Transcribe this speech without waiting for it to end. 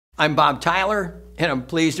I'm Bob Tyler, and I'm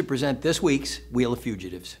pleased to present this week's Wheel of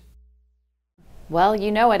Fugitives. Well,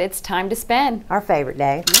 you know it. It's time to spin. Our favorite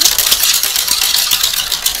day.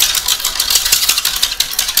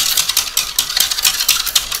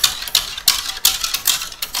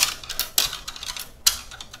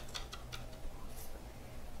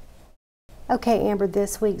 Okay, Amber,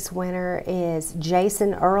 this week's winner is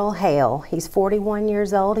Jason Hale. He's 41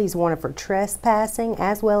 years old. He's wanted for trespassing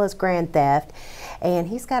as well as grand theft, and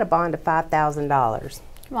he's got a bond of $5,000.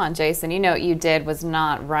 Come on, Jason, you know what you did was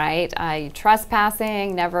not right.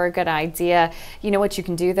 Trespassing, never a good idea. You know what you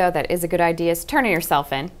can do, though, that is a good idea is turning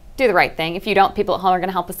yourself in. Do the right thing. If you don't, people at home are going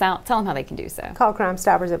to help us out. Tell them how they can do so. Call Crime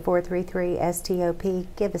Stoppers at 433-STOP.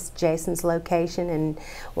 Give us Jason's location, and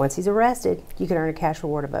once he's arrested, you can earn a cash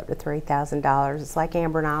reward of up to $3,000. It's like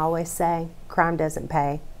Amber and I always say, crime doesn't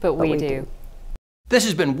pay. But we do. This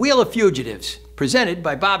has been Wheel of Fugitives, presented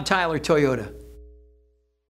by Bob Tyler Toyota.